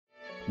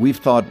we've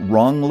thought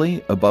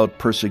wrongly about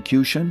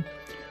persecution,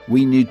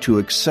 we need to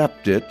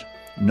accept it,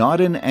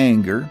 not in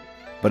anger,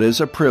 but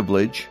as a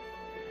privilege.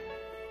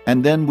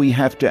 And then we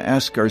have to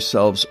ask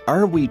ourselves,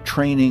 are we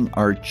training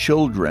our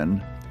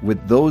children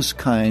with those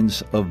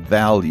kinds of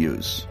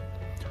values?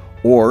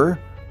 Or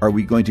are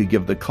we going to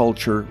give the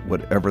culture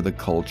whatever the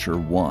culture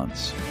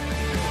wants?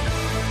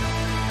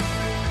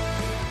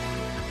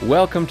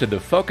 Welcome to the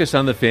Focus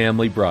on the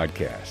Family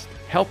broadcast,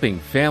 helping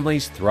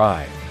families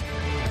thrive.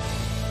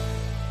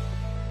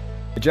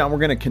 John, we're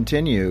going to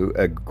continue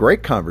a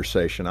great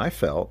conversation, I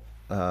felt,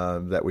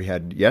 that we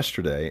had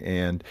yesterday,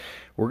 and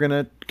we're going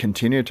to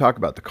continue to talk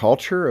about the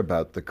culture,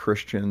 about the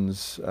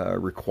Christian's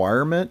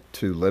requirement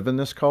to live in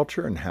this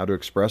culture and how to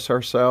express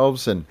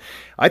ourselves. And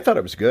I thought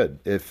it was good.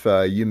 If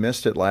you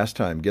missed it last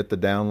time, get the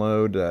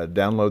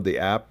download the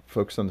app,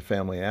 Focus on the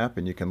Family app,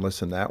 and you can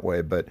listen that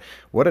way. But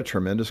what a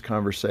tremendous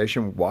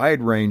conversation,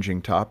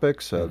 wide-ranging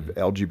topics of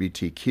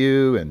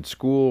LGBTQ and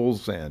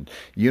schools and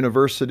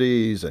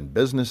universities and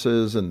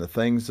businesses and the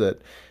things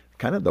that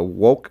kind of the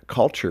woke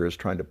culture is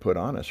trying to put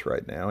on us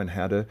right now, and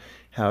how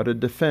to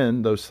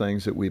defend those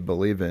things that we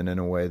believe in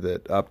a way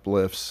that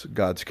uplifts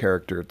God's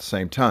character at the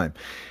same time.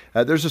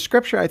 There's a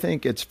scripture I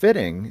think it's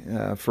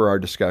fitting for our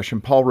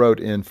discussion. Paul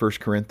wrote in 1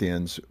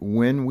 Corinthians,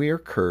 "When we are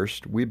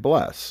cursed, we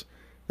bless."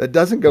 That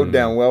doesn't go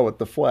down well with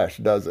the flesh,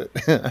 does it?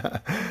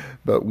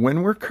 But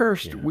when we're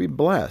cursed, we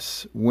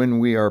bless. When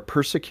we are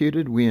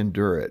persecuted, we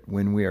endure it.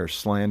 When we are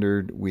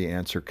slandered, we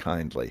answer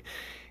kindly.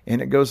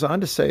 And it goes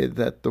on to say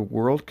that the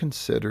world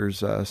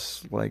considers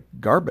us like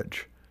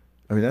garbage.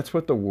 I mean, that's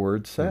what the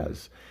word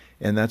says.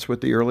 And that's what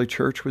the early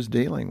church was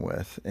dealing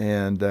with.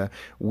 And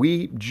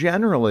we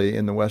generally,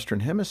 in the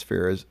Western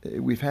Hemisphere,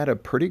 we've had a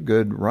pretty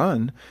good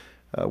run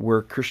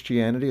where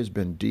Christianity has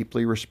been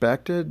deeply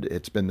respected.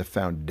 It's been the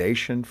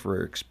foundation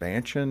for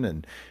expansion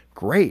and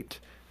great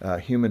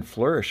human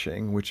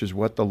flourishing, which is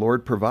what the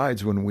Lord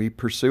provides when we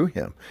pursue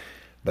Him.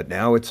 But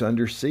now it's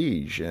under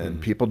siege, and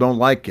people don't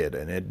like it,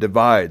 and it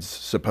divides,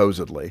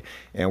 supposedly.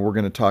 And we're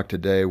going to talk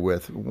today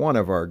with one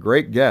of our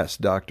great guests,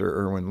 Dr.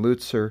 Erwin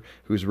Lutzer,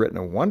 who's written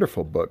a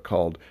wonderful book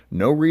called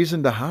No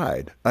Reason to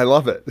Hide. I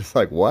love it. It's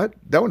like, what?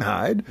 Don't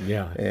hide?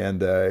 Yeah.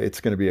 And it's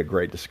going to be a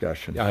great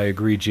discussion. I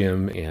agree,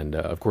 Jim. And,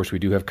 of course, we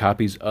do have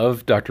copies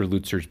of Dr.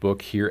 Lutzer's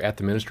book here at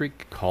the ministry.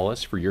 Call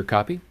us for your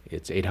copy.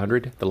 It's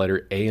 800, the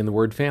letter A in the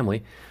word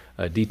family.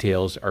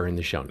 Details are in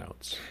the show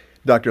notes.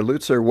 Dr.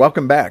 Lutzer,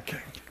 welcome back.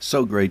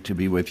 So great to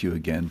be with you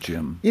again,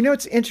 Jim. You know,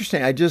 it's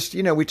interesting.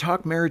 We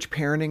talk marriage,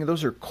 parenting.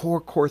 Those are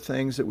core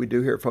things that we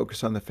do here at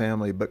Focus on the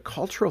Family. But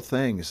cultural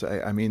things,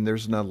 I mean,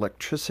 there's an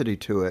electricity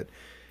to it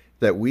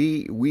that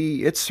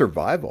it's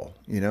survival.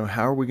 You know,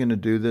 how are we going to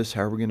do this?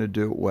 How are we going to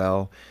do it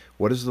well?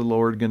 What is the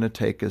Lord going to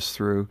take us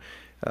through?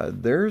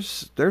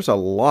 There's a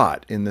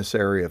lot in this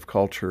area of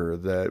culture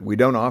that we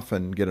don't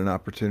often get an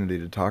opportunity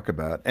to talk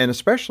about, and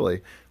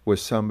especially with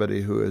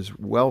somebody who is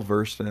well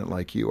versed in it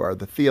like you are,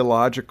 the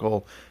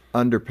theological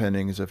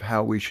underpinnings of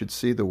how we should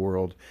see the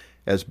world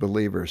as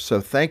believers.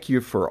 So thank you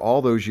for all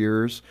those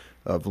years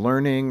of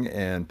learning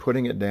and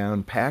putting it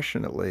down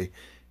passionately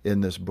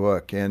in this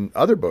book and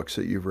other books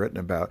that you've written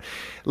about.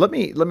 Let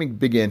me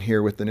begin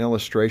here with an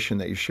illustration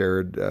that you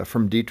shared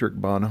from Dietrich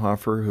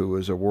Bonhoeffer, who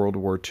was a World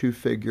War II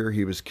figure.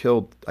 He was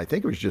killed, I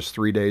think it was just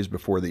 3 days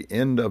before the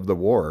end of the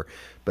war,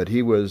 but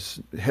he was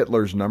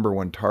Hitler's number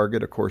one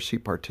target. Of course, he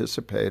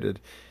participated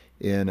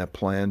in a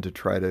plan to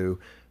try to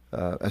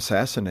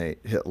assassinate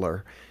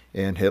Hitler,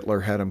 and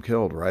Hitler had him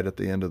killed right at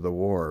the end of the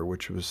war,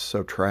 which was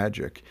so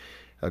tragic.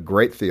 A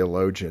great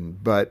theologian,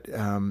 but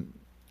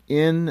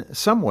in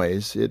some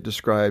ways, it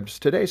describes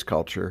today's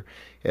culture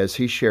as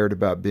he shared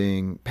about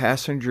being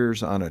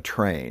passengers on a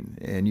train.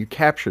 And you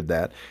captured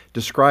that.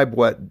 Describe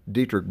what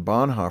Dietrich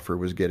Bonhoeffer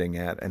was getting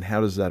at, and how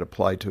does that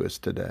apply to us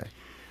today?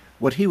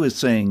 What he was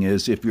saying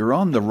is, if you're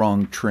on the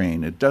wrong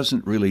train, it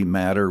doesn't really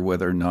matter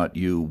whether or not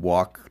you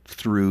walk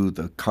through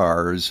the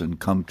cars and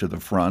come to the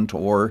front,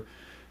 or,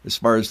 as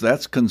far as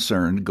that's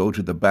concerned, go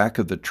to the back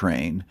of the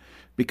train,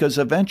 because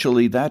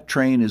eventually that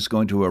train is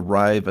going to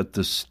arrive at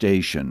the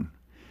station.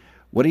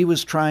 What he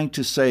was trying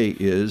to say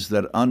is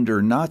that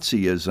under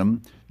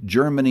Nazism,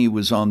 Germany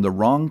was on the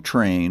wrong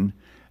train,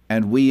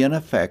 and we, in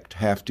effect,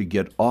 have to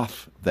get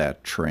off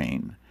that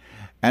train.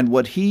 And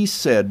what he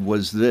said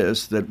was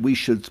this, that we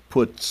should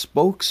put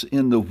spokes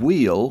in the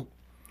wheel,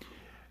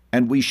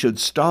 and we should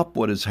stop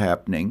what is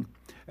happening.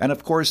 And,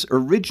 of course,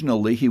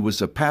 originally he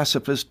was a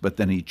pacifist, but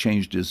then he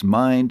changed his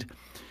mind,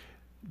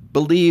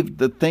 believed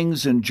that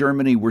things in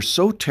Germany were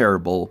so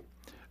terrible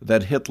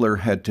that Hitler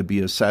had to be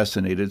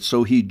assassinated,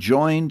 so he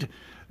joined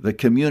the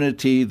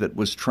community that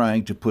was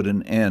trying to put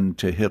an end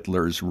to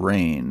Hitler's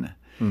reign.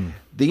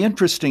 The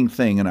interesting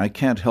thing, and I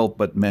can't help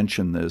but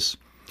mention this,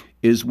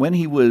 is when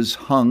he was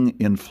hung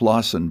in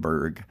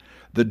Flossenburg,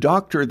 the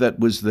doctor that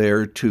was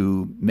there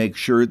to make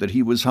sure that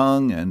he was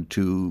hung and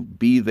to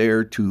be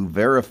there to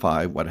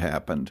verify what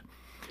happened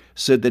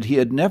said that he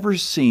had never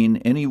seen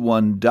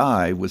anyone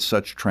die with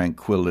such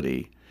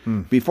tranquility.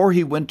 Before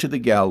he went to the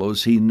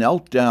gallows, he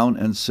knelt down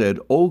and said,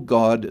 "Oh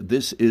God,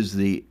 this is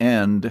the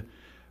end,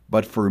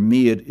 but for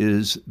me it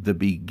is the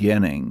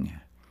beginning.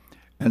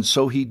 And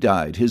so he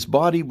died. His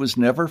body was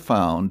never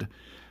found,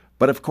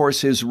 but of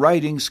course his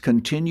writings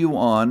continue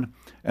on,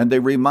 and they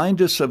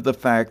remind us of the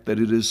fact that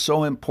it is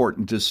so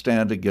important to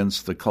stand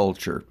against the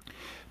culture.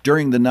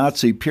 During the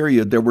Nazi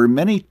period, there were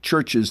many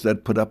churches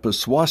that put up a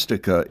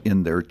swastika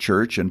in their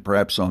church and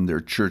perhaps on their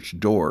church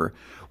door.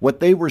 What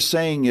they were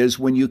saying is,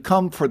 when you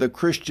come for the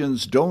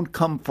Christians, don't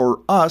come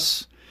for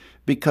us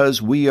because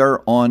we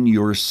are on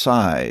your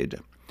side.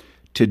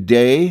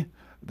 Today,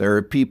 there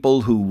are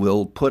people who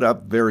will put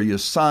up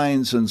various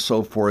signs and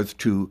so forth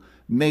to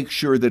make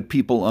sure that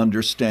people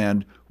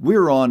understand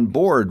we're on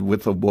board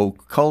with the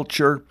woke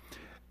culture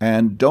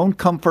and don't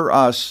come for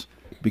us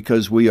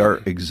because we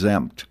are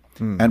exempt.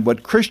 And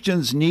what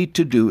Christians need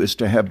to do is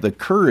to have the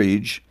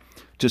courage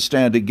to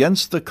stand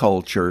against the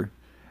culture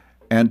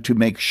and to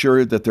make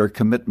sure that their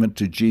commitment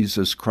to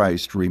Jesus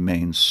Christ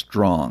remains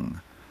strong.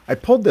 I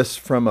pulled this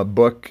from a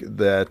book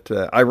that,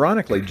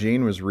 ironically,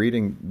 Jean was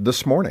reading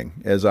this morning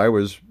as I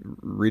was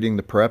reading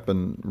the prep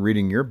and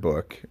reading your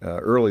book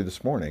early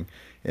this morning,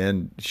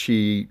 and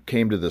she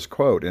came to this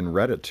quote and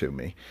read it to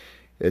me.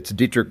 It's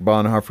Dietrich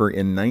Bonhoeffer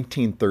in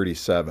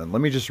 1937.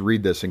 Let me just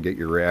read this and get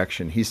your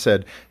reaction. He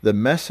said, "The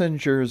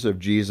messengers of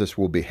Jesus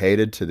will be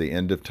hated to the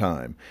end of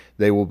time.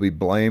 They will be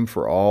blamed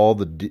for all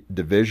the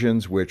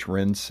divisions which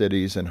rend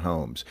cities and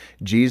homes.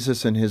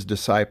 Jesus and his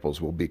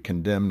disciples will be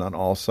condemned on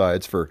all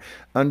sides for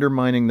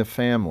undermining the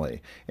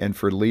family and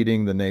for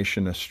leading the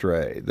nation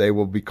astray. They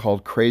will be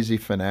called crazy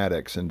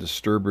fanatics and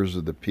disturbers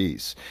of the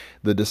peace.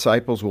 The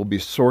disciples will be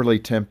sorely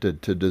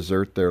tempted to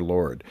desert their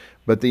Lord.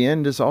 But the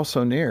end is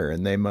also near,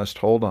 and they must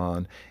hold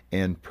on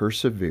and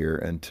persevere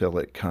until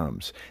it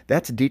comes."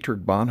 That's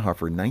Dietrich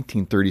Bonhoeffer,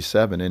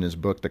 1937, in his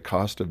book, The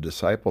Cost of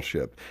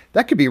Discipleship.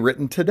 That could be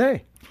written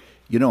today.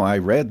 You know, I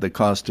read The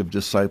Cost of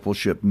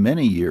Discipleship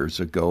many years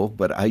ago,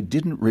 but I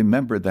didn't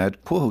remember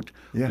that quote.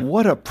 Yeah.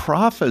 What a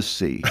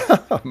prophecy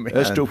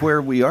as to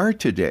where we are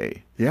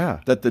today.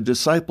 Yeah. That the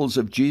disciples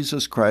of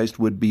Jesus Christ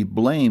would be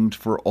blamed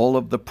for all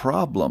of the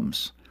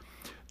problems.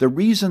 The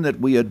reason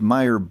that we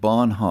admire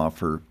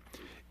Bonhoeffer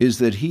is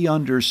that he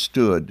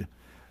understood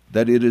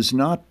that it is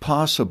not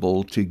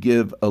possible to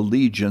give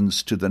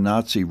allegiance to the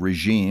Nazi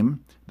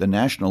regime, the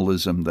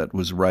nationalism that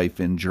was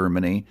rife in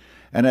Germany,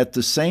 and at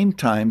the same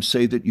time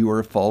say that you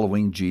are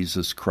following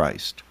Jesus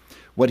Christ.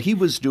 What he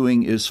was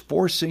doing is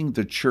forcing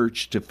the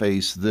church to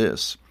face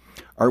this.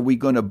 Are we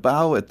going to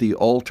bow at the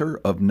altar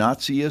of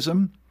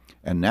Nazism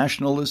and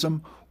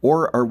nationalism,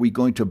 or are we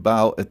going to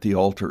bow at the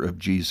altar of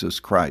Jesus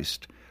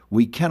Christ?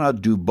 We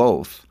cannot do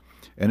both.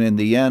 And in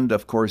the end,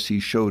 of course, he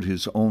showed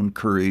his own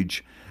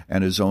courage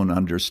and his own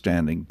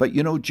understanding. But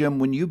you know, Jim,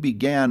 when you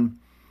began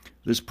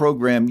this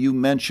program, you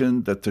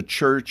mentioned that the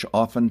church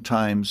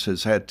oftentimes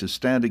has had to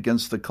stand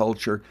against the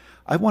culture.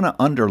 I want to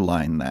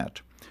underline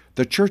that.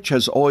 The church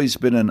has always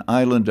been an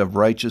island of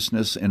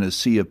righteousness in a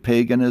sea of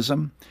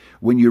paganism.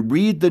 When you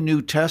read the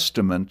New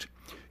Testament,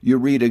 you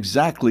read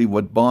exactly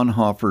what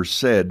Bonhoeffer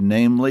said,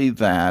 namely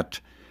that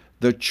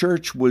the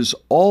church was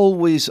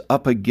always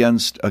up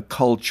against a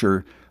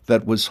culture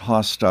that was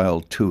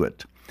hostile to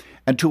it.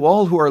 And to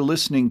all who are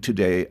listening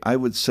today, I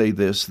would say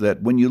this,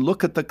 that when you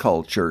look at the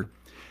culture,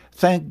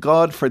 thank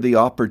God for the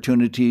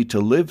opportunity to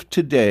live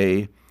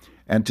today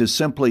and to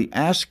simply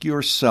ask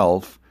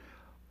yourself,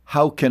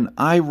 how can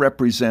I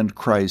represent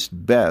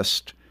Christ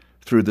best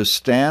through the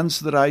stands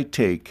that I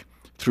take,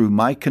 through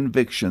my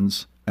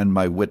convictions and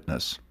my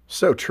witness?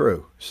 So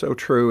true, so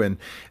true. And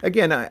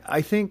again,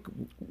 I think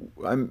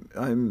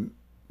I'm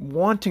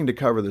wanting to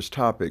cover this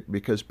topic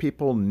because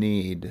people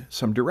need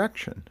some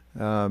direction.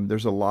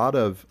 There's a lot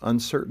of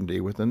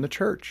uncertainty within the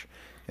church.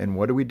 And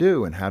what do we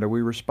do? And how do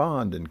we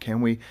respond? And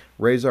can we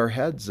raise our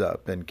heads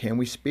up? And can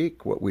we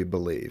speak what we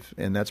believe?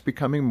 And that's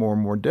becoming more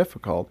and more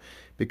difficult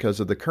because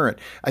of the current.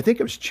 I think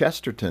it was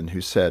Chesterton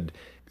who said,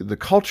 the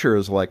culture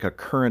is like a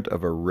current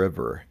of a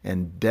river,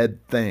 and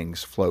dead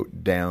things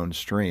float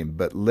downstream,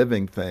 but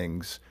living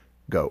things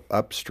go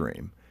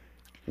upstream.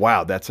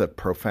 Wow, that's a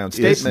profound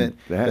statement,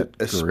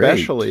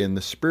 especially in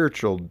the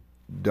spiritual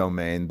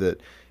domain,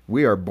 that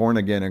we are born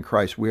again in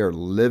Christ. We are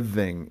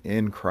living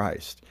in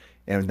Christ.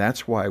 And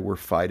that's why we're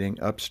fighting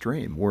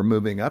upstream. We're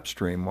moving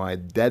upstream, why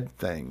dead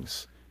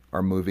things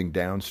are moving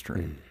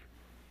downstream.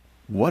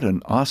 What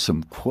an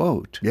awesome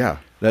quote. Yeah.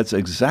 That's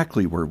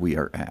exactly where we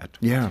are at.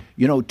 Yeah.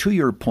 You know, to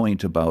your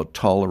point about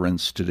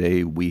tolerance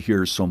today, we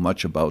hear so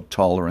much about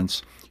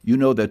tolerance. You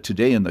know that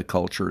today in the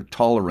culture,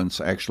 tolerance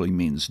actually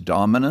means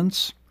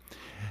dominance.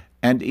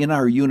 And in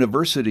our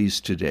universities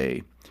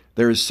today,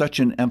 there is such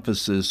an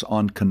emphasis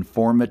on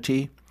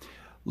conformity.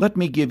 Let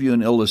me give you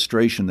an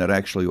illustration that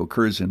actually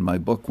occurs in my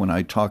book when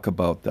I talk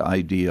about the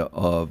idea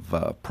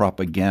of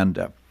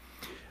propaganda.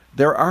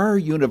 There are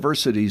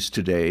universities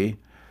today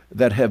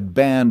that have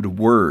banned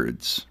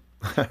words.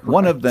 Right.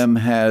 One of them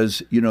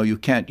has, you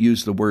can't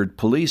use the word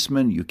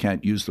policeman, you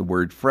can't use the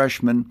word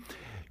freshman,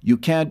 you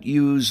can't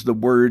use the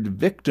word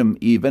victim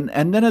even.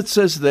 And then it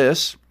says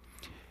this: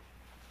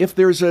 if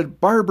there's a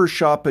barber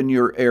shop in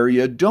your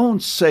area,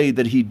 don't say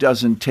that he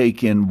doesn't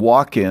take in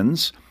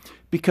walk-ins,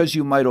 because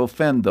you might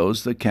offend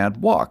those that can't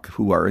walk,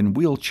 who are in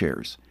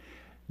wheelchairs.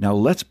 Now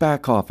let's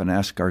back off and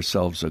ask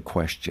ourselves a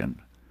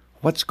question.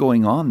 What's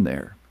going on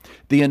there?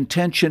 The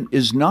intention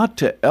is not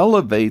to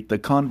elevate the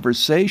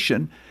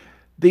conversation.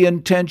 The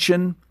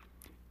intention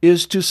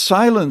is to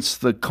silence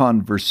the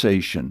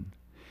conversation.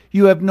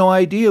 You have no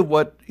idea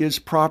what is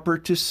proper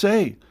to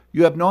say.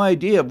 You have no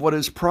idea of what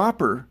is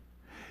proper.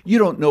 You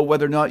don't know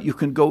whether or not you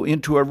can go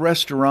into a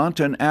restaurant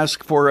and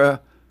ask for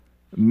a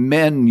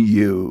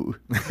menu,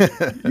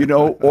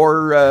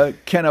 or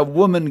can a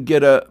woman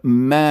get a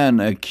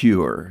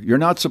manicure? You're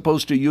not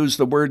supposed to use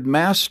the word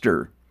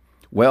master.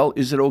 Well,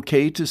 is it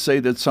okay to say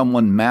that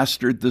someone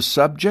mastered the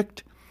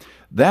subject?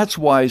 That's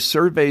why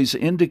surveys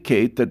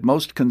indicate that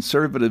most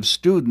conservative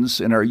students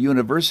in our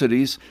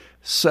universities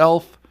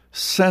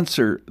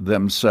self-censor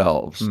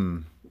themselves.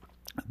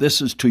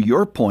 This is to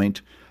your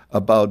point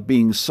about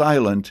being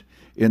silent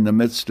in the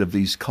midst of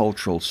these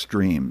cultural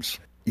streams.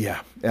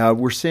 Yeah,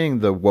 we're seeing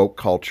the woke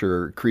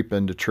culture creep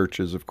into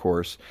churches, of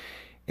course,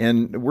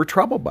 and we're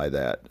troubled by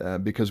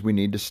that because we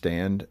need to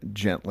stand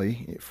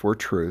gently for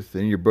truth.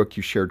 In your book,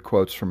 you shared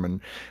quotes from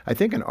an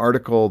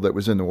article that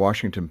was in the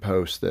Washington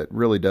Post that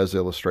really does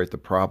illustrate the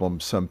problem.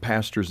 Some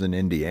pastors in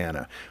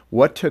Indiana.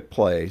 What took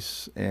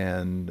place,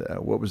 and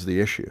what was the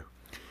issue?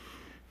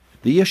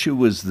 The issue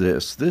was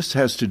this. This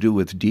has to do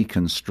with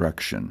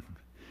deconstruction.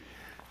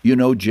 You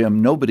know,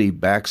 Jim, nobody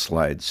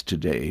backslides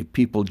today.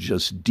 People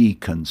just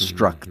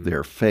deconstruct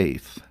their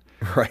faith.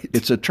 Right.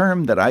 It's a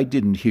term that I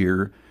didn't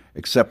hear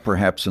except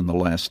perhaps in the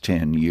last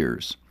 10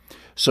 years.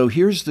 So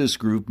here's this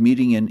group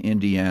meeting in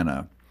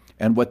Indiana,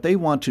 and what they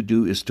want to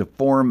do is to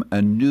form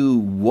a new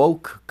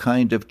woke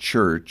kind of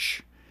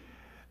church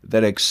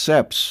that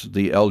accepts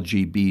the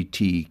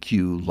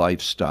LGBTQ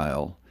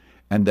lifestyle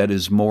and that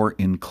is more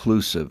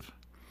inclusive.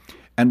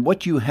 And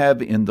what you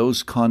have in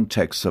those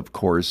contexts, of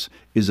course,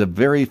 is a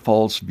very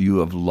false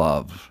view of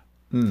love.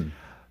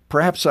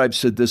 Perhaps I've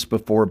said this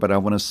before, but I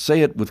want to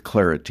say it with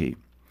clarity.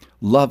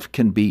 Love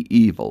can be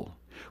evil.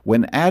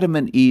 When Adam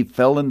and Eve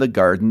fell in the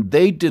garden,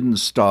 they didn't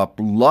stop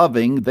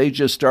loving. They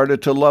just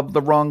started to love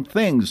the wrong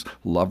things.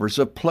 Lovers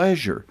of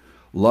pleasure,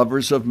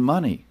 lovers of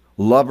money,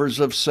 lovers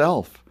of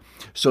self.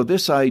 So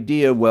this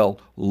idea,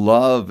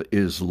 love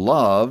is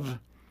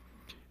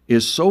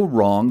so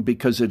wrong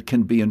because it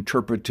can be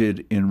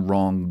interpreted in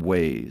wrong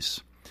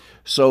ways.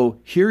 So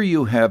here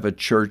you have a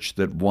church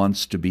that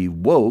wants to be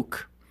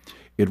woke.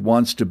 It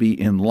wants to be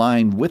in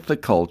line with the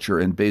culture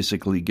and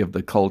basically give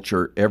the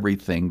culture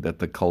everything that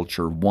the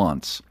culture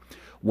wants.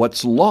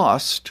 What's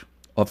lost,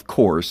 of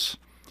course,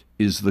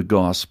 is the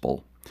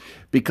gospel.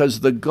 Because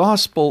the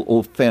gospel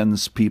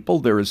offends people.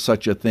 There is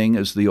such a thing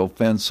as the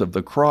offense of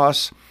the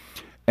cross.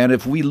 And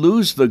if we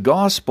lose the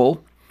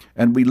gospel,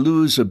 and we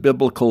lose a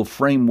biblical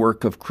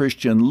framework of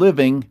Christian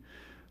living,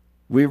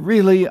 we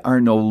really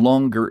are no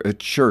longer a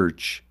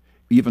church,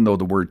 even though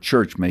the word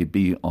church may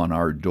be on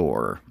our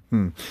door.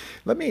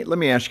 Let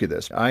me ask you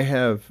this. I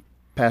have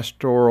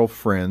pastoral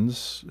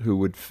friends who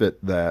would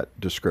fit that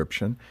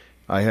description.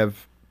 I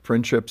have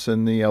friendships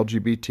in the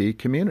LGBT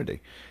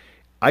community.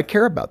 I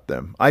care about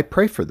them. I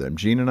pray for them.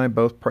 Gene and I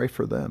both pray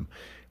for them.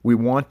 We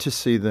want to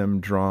see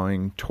them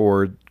drawing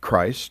toward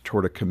Christ,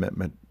 toward a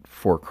commitment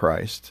for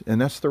Christ,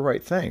 and that's the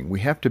right thing. We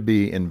have to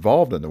be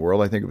involved in the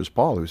world. I think it was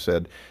Paul who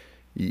said,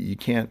 you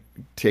can't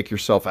take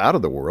yourself out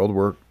of the world.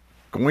 We're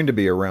going to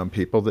be around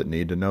people that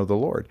need to know the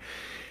Lord.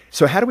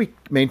 So how do we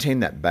maintain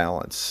that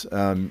balance?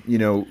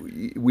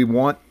 We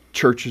want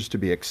churches to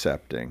be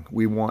accepting.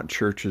 We want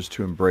churches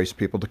to embrace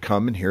people to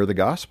come and hear the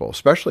gospel,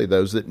 especially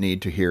those that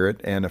need to hear it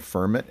and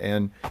affirm it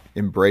and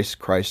embrace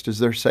Christ as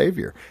their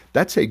Savior.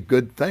 That's a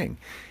good thing.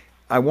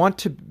 I want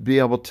to be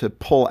able to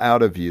pull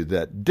out of you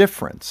that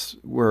difference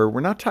where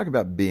we're not talking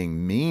about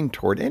being mean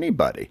toward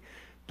anybody.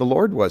 The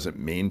Lord wasn't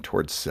mean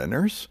toward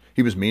sinners.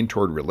 He was mean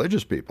toward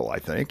religious people, I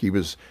think. He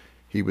was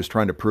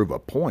trying to prove a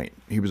point.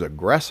 He was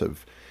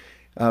aggressive.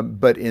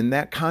 But in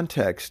that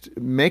context,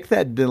 make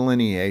that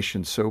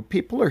delineation so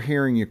people are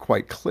hearing you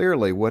quite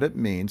clearly what it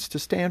means to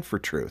stand for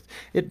truth.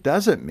 It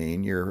doesn't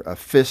mean you're a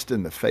fist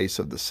in the face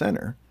of the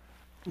sinner.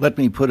 Let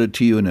me put it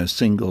to you in a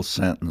single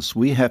sentence.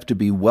 We have to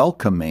be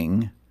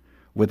welcoming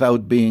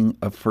without being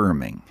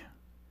affirming.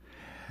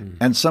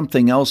 And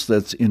something else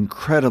that's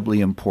incredibly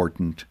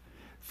important,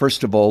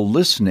 first of all,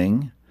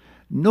 listening.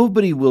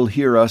 Nobody will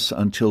hear us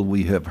until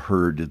we have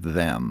heard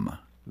them.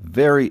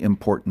 Very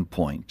important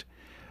point.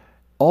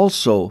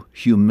 Also,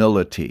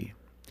 humility.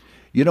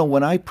 You know,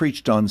 when I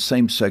preached on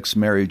same-sex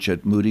marriage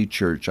at Moody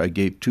Church, I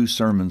gave 2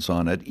 sermons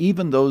on it.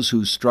 Even those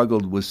who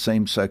struggled with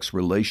same-sex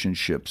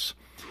relationships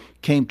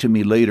came to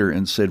me later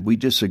and said, we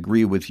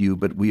disagree with you,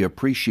 but we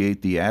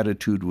appreciate the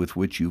attitude with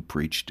which you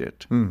preached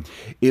it.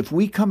 If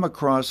we come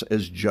across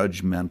as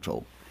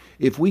judgmental,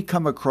 if we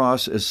come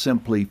across as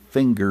simply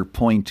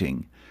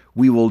finger-pointing,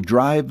 we will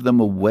drive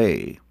them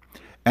away.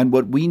 And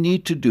what we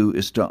need to do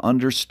is to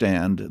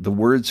understand the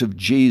words of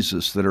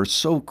Jesus that are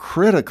so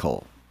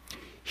critical.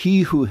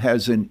 He who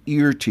has an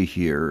ear to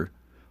hear,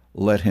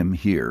 let him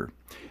hear.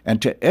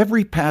 And to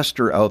every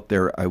pastor out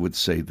there, I would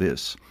say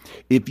this: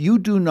 if you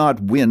do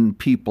not win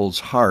people's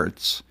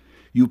hearts,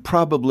 you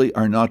probably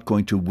are not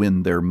going to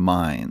win their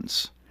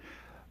minds.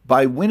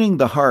 By winning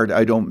the heart,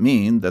 I don't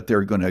mean that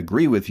they're going to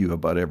agree with you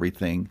about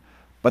everything,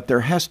 but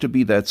there has to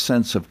be that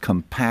sense of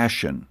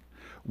compassion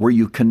where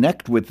you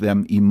connect with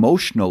them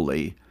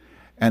emotionally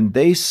and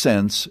they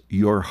sense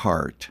your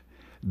heart.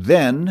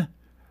 Then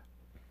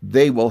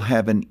they will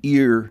have an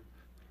ear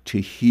to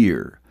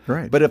hear.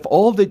 Right. But if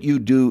all that you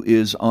do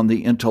is on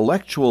the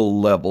intellectual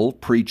level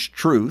preach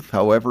truth,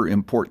 however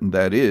important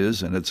that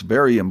is, and it's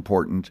very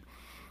important,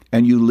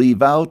 and you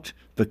leave out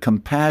the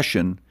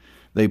compassion,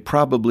 they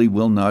probably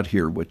will not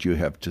hear what you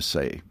have to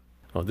say.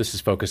 Well, this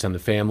is Focus on the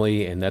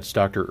Family, and that's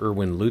Dr.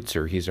 Erwin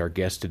Lutzer. He's our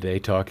guest today,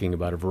 talking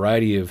about a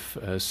variety of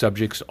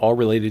subjects, all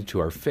related to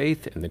our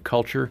faith and the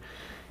culture.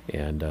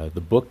 And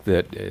the book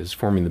that is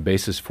forming the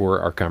basis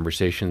for our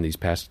conversation these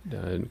past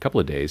couple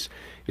of days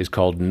is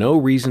called No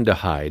Reason to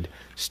Hide,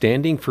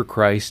 Standing for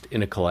Christ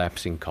in a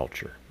Collapsing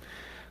Culture.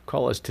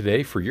 Call us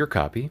today for your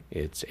copy.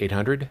 It's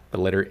 800, the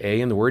letter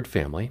A in the word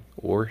family,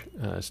 or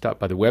stop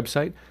by the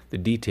website. The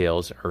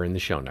details are in the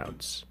show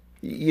notes.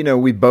 You know,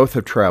 we both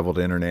have traveled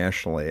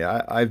internationally.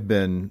 I've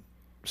been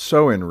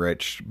so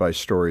enriched by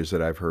stories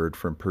that I've heard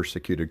from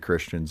persecuted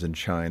Christians in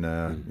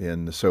China,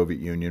 in the Soviet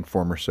Union,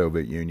 former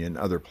Soviet Union,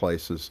 other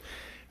places.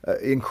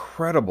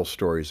 Incredible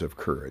stories of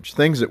courage,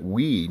 things that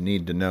we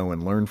need to know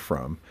and learn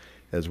from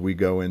as we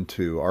go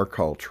into our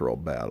cultural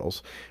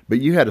battles.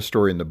 But you had a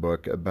story in the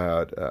book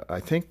about, I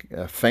think,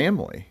 a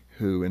family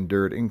who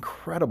endured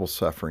incredible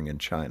suffering in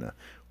China.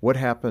 What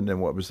happened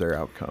and what was their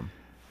outcome?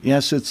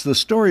 Yes, it's the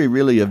story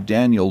really of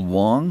Daniel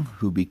Wong,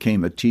 who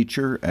became a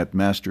teacher at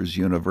Masters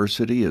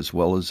University as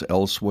well as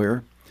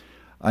elsewhere.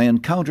 I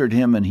encountered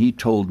him and he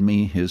told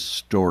me his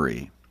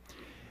story.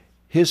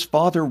 His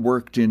father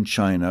worked in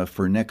China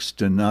for next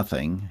to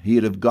nothing.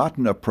 He'd have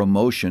gotten a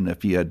promotion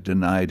if he had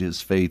denied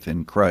his faith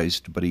in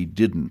Christ, but he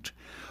didn't.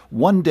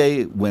 One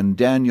day when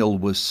Daniel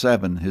was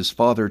 7, his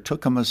father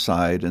took him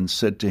aside and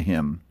said to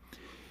him,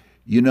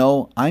 "You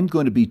know, I'm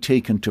going to be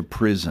taken to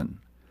prison,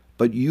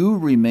 but you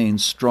remain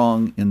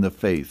strong in the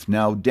faith."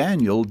 Now,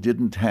 Daniel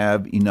didn't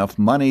have enough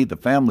money. The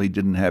family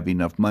didn't have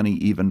enough money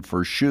even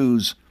for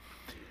shoes,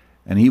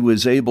 and he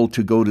was able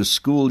to go to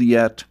school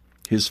yet.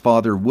 His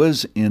father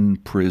was in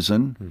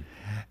prison,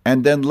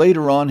 and then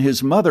later on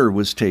his mother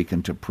was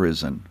taken to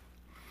prison.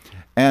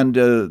 And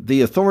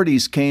the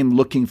authorities came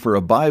looking for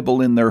a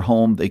Bible in their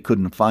home. They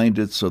couldn't find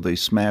it, so they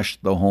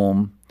smashed the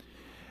home.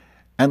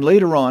 And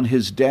later on,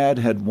 his dad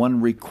had one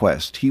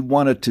request. He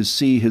wanted to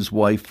see his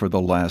wife for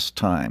the last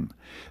time.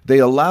 They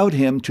allowed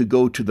him to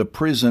go to the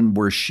prison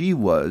where she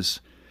was,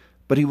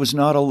 but he was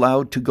not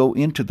allowed to go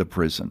into the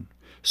prison.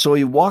 So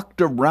he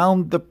walked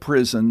around the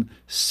prison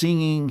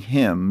singing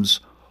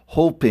hymns,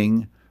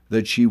 hoping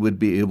that she would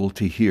be able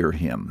to hear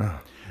him.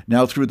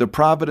 Now, through the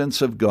providence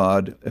of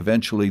God,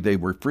 eventually they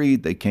were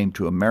freed. They came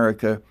to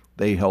America.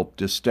 They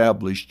helped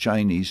establish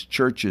Chinese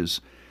churches.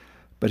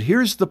 But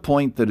here's the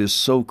point that is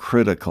so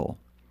critical.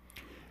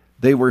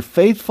 They were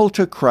faithful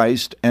to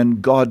Christ,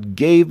 and God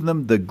gave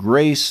them the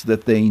grace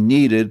that they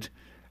needed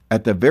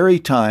at the very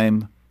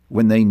time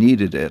when they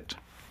needed it.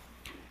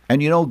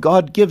 And you know,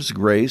 God gives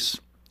grace.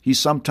 He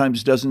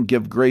sometimes doesn't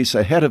give grace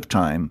ahead of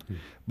time,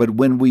 but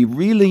when we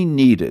really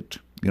need it,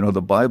 you know,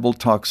 the Bible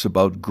talks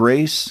about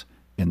grace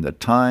in the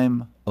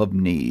time of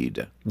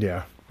need.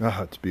 Yeah.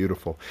 Oh, it's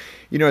beautiful.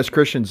 You know, as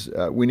Christians,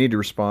 we need to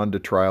respond to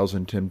trials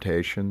and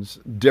temptations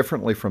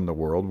differently from the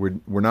world.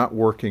 We're not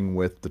working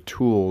with the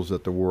tools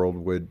that the world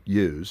would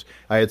use.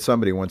 I had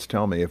somebody once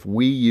tell me, if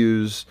we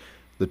use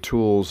the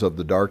tools of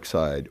the dark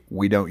side,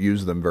 we don't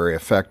use them very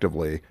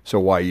effectively, so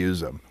why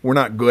use them? We're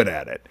not good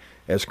at it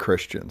as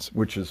Christians,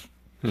 which is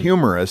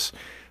humorous.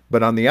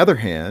 But on the other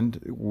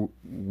hand,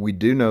 we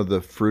do know the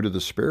fruit of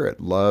the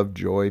Spirit: love,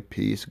 joy,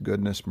 peace,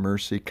 goodness,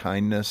 mercy,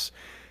 kindness,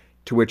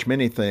 to which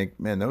many think,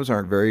 man, those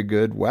aren't very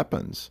good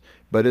weapons.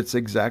 But it's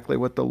exactly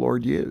what the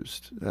Lord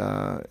used.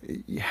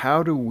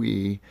 How do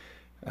we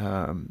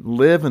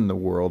live in the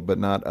world but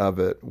not of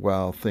it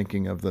while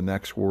thinking of the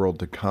next world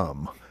to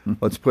come?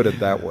 Let's put it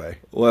that way.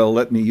 Well,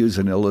 let me use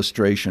an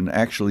illustration.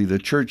 Actually, the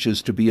church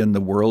is to be in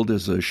the world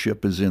as a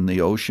ship is in the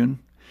ocean.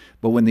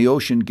 But when the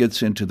ocean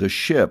gets into the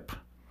ship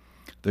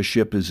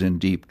is in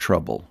deep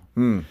trouble.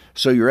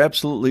 So you're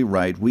absolutely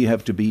right. We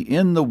have to be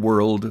in the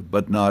world,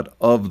 but not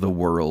of the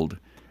world.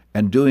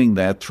 And doing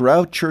that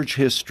throughout church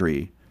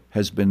history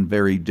has been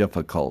very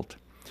difficult.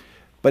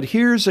 But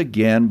here's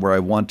again where I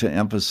want to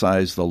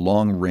emphasize the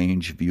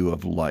long-range view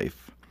of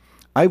life.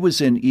 I was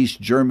in East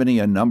Germany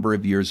a number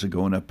of years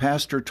ago, and a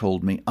pastor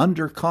told me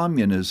under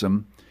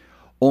communism,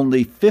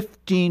 only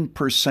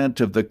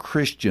 15% of the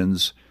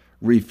Christians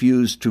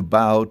refused to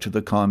bow to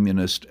the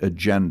communist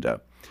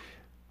agenda.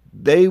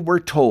 They were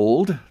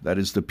told, that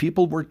is, the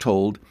people were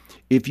told,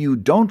 if you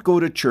don't go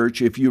to church,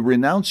 if you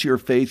renounce your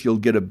faith, you'll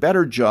get a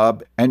better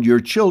job and your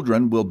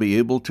children will be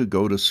able to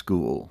go to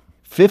school.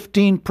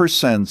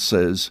 15%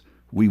 says,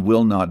 we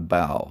will not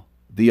bow.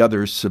 The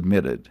others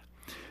submitted.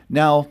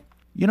 Now,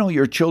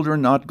 Your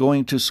children not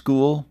going to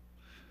school,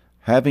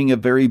 having a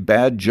very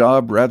bad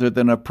job rather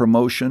than a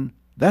promotion,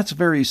 that's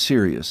very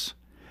serious.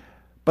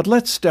 But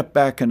let's step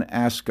back and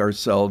ask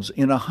ourselves,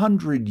 in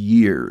 100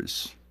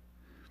 years,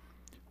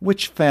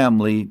 which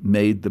family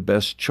made the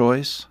best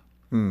choice?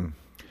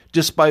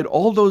 Despite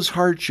all those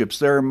hardships,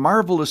 there are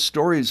marvelous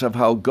stories of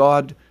how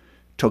God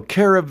took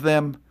care of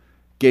them,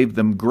 gave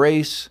them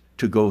grace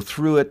to go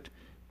through it,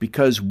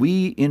 because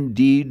we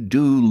indeed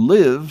do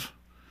live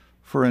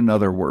for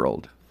another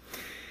world.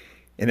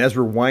 And as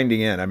we're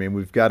winding in,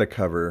 we've got to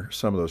cover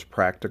some of those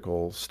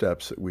practical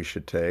steps that we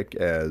should take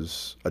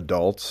as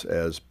adults,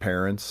 as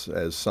parents,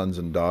 as sons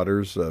and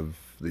daughters of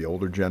the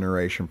older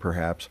generation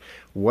perhaps.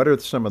 What are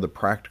some of the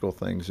practical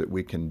things that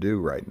we can do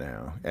right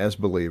now as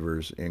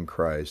believers in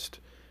Christ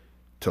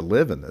to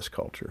live in this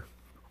culture?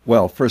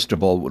 Well, first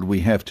of all, what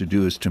we have to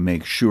do is to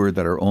make sure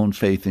that our own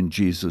faith in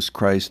Jesus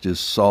Christ is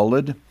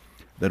solid,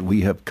 that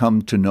we have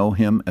come to know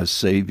Him as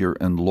Savior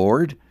and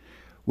Lord.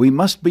 We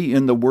must be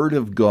in the Word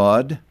of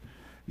God.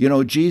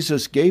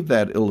 Jesus gave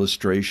that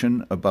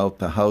illustration about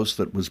the house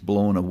that was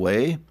blown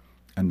away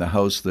and the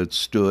house that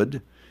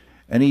stood.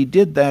 And He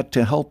did that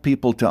to help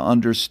people to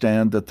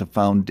understand that the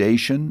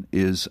foundation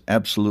is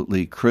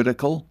absolutely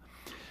critical.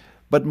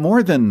 But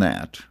more than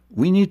that,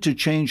 we need to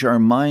change our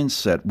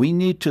mindset. We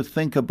need to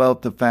think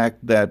about the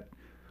fact that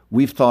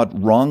we've thought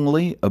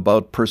wrongly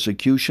about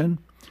persecution.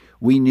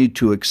 We need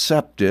to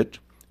accept it,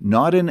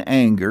 not in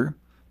anger,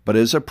 but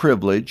as a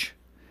privilege.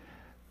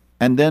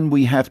 And then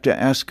we have to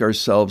ask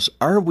ourselves,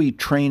 are we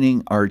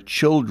training our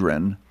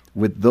children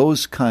with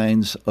those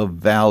kinds of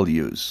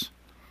values?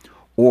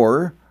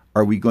 Or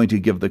are we going to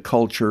give the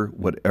culture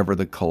whatever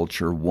the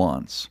culture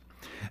wants?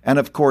 And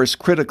of course,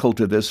 critical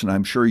to this, and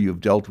I'm sure you've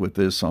dealt with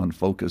this on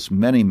Focus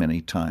many, many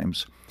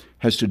times,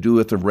 has to do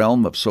with the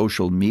realm of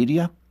social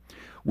media,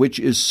 which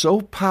is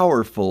so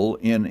powerful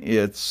in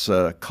its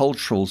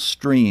cultural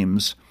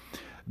streams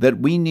that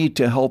we need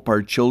to help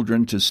our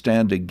children to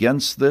stand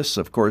against this.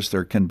 Of course,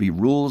 there can be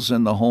rules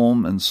in the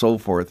home and so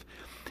forth.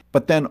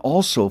 But then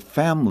also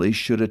families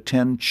should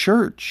attend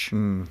church.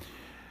 And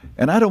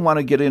I don't want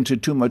to get into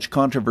too much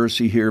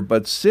controversy here,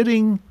 but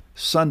sitting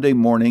Sunday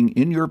morning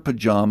in your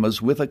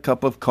pajamas with a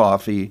cup of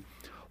coffee,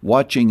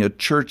 watching a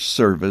church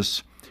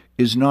service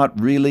is not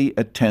really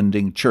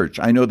attending church.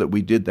 I know that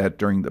we did that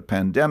during the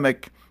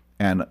pandemic,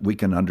 and we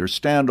can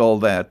understand all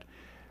that.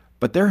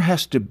 But there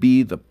has to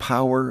be the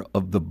power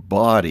of the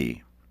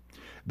body.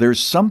 There's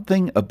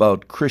something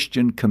about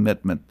Christian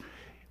commitment.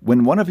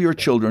 When one of your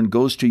children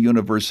goes to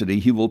university,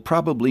 he will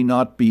probably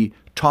not be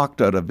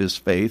talked out of his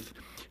faith.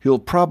 He'll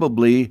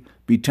probably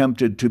be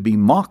tempted to be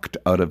mocked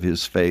out of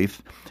his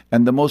faith.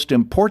 And the most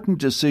important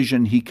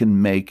decision he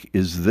can make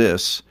is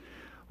this: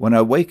 when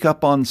I wake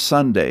up on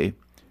Sunday,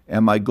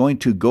 am I going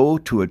to go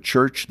to a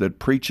church that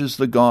preaches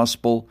the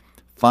gospel,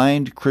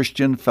 find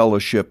Christian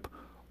fellowship,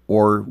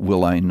 or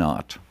will I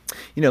not?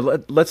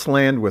 Let's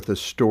land with a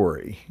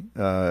story.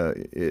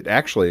 It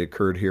actually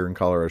occurred here in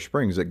Colorado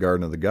Springs at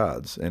Garden of the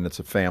Gods, and it's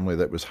a family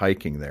that was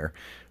hiking there.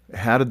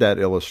 How did that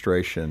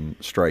illustration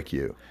strike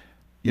you?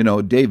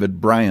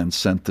 David Bryan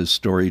sent this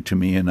story to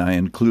me, and I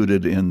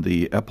included in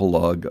the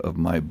epilogue of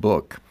my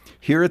book.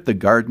 Here at the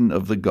Garden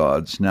of the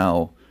Gods,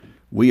 now,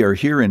 we are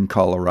here in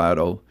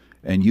Colorado,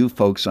 and you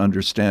folks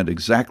understand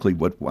exactly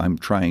what I'm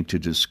trying to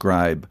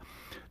describe.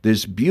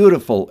 This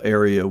beautiful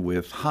area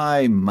with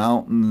high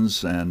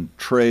mountains and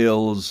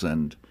trails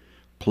and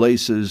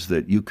places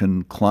that you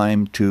can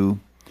climb to.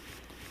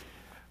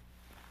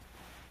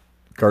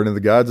 Garden of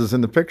the Gods is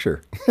in the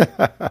picture.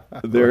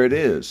 There it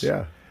is.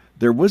 Yeah.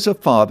 There was a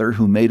father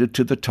who made it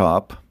to the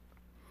top.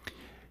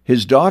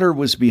 His daughter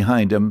was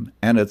behind him,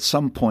 and at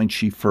some point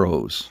she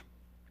froze.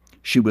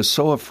 She was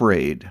so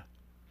afraid.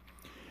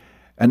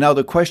 And now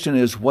the question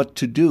is what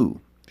to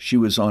do. She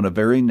was on a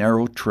very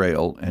narrow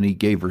trail, and he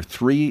gave her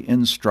 3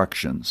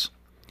 instructions.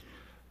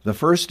 The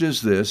first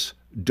is this: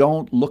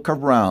 don't look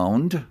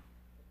around,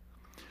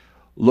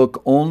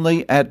 look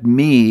only at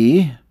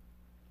me,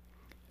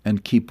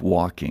 and keep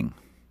walking.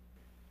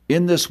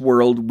 In this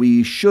world,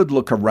 we should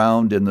look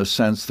around in the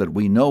sense that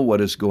we know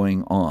what is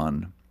going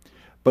on.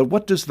 But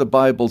what does the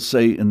Bible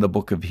say in the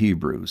book of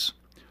Hebrews?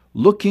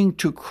 Looking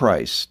to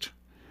Christ,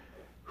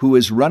 who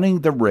is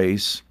running the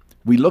race,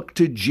 we look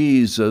to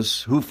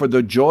Jesus, who for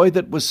the joy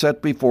that was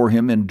set before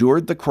him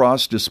endured the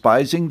cross,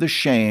 despising the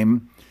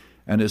shame,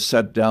 and is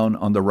set down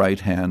on the right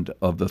hand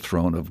of the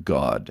throne of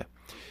God.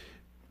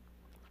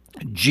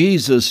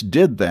 Jesus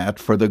did that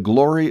for the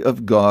glory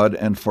of God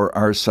and for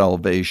our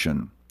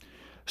salvation.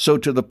 So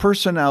to the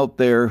person out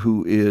there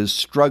who is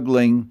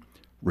struggling,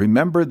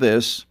 remember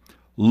this: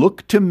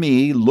 look to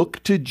me,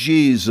 look to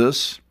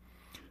Jesus.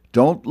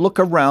 Don't look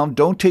around,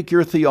 don't take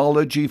your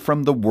theology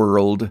from the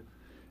world,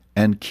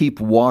 and keep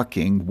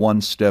walking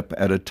one step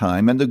at a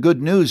time. And the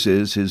good news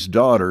is his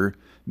daughter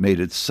made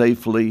it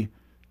safely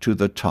to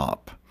the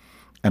top.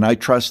 And I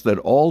trust that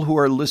all who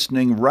are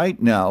listening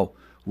right now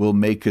will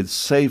make it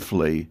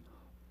safely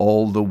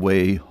all the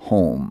way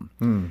home.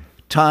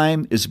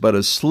 Time is but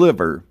a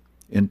sliver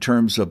in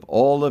terms of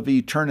all of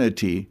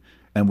eternity,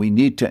 and we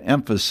need to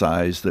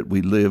emphasize that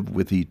we live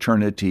with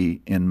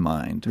eternity in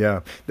mind.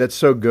 Yeah, that's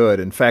so good.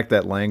 In fact,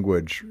 that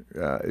language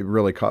it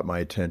really caught my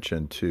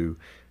attention, to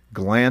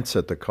glance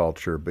at the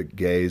culture but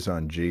gaze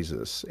on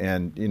Jesus.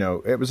 And,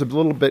 it was a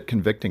little bit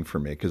convicting for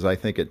me, because I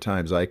think at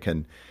times I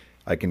can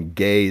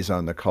gaze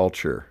on the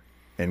culture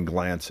and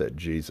glance at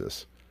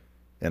Jesus.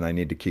 And I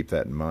need to keep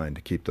that in mind,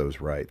 to keep those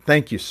right.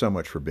 Thank you so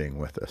much for being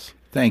with us.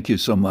 Thank you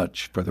so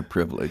much for the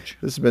privilege.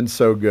 This has been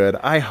so good.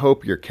 I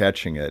hope you're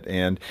catching it.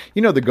 And,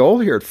 the goal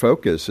here at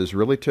Focus is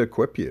really to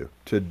equip you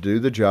to do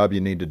the job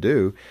you need to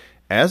do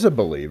as a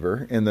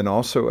believer, and then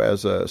also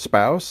as a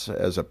spouse,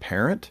 as a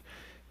parent,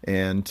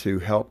 and to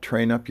help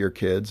train up your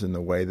kids in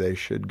the way they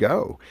should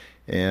go.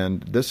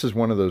 And this is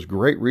one of those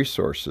great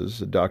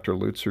resources, Dr.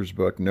 Lutzer's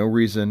book, No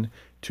Reason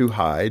to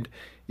Hide.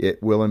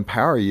 It will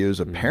empower you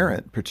as a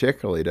parent,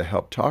 particularly, to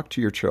help talk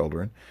to your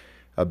children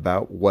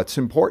about what's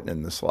important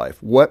in this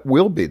life. What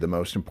will be the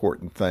most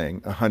important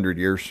thing 100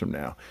 years from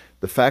now?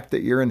 The fact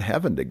that you're in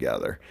heaven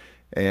together.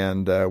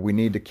 And we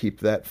need to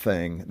keep that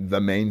thing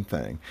the main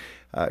thing.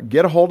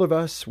 Get a hold of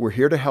us. We're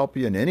here to help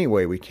you in any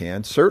way we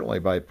can, certainly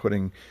by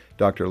putting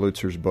Dr.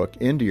 Lutzer's book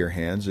into your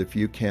hands. If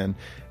you can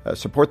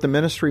support the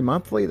ministry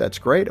monthly, that's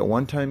great. A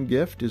one-time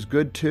gift is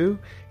good too,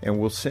 and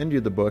we'll send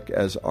you the book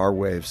as our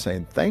way of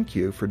saying thank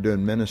you for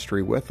doing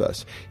ministry with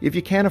us. If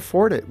you can't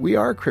afford it, we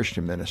are a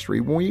Christian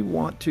ministry. We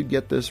want to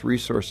get this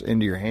resource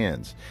into your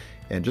hands.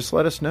 And just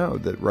let us know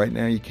that right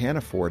now you can't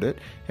afford it,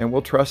 and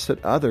we'll trust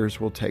that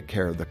others will take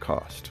care of the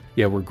cost.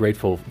 Yeah, we're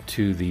grateful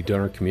to the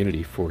donor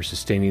community for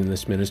sustaining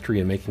this ministry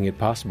and making it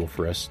possible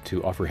for us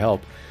to offer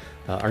help.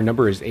 Our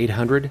number is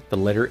 800, the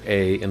letter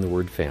A in the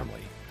word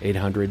family,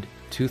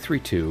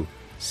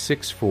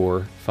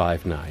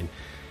 800-232-6459.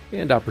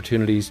 And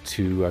opportunities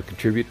to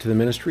contribute to the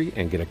ministry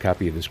and get a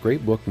copy of this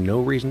great book, No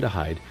Reason to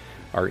Hide,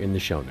 are in the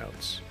show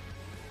notes.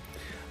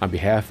 On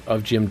behalf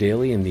of Jim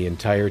Daly and the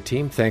entire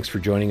team, thanks for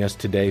joining us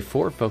today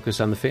for Focus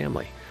on the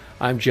Family.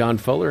 I'm John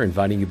Fuller,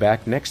 inviting you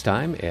back next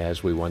time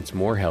as we once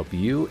more help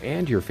you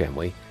and your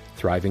family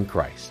thrive in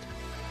Christ.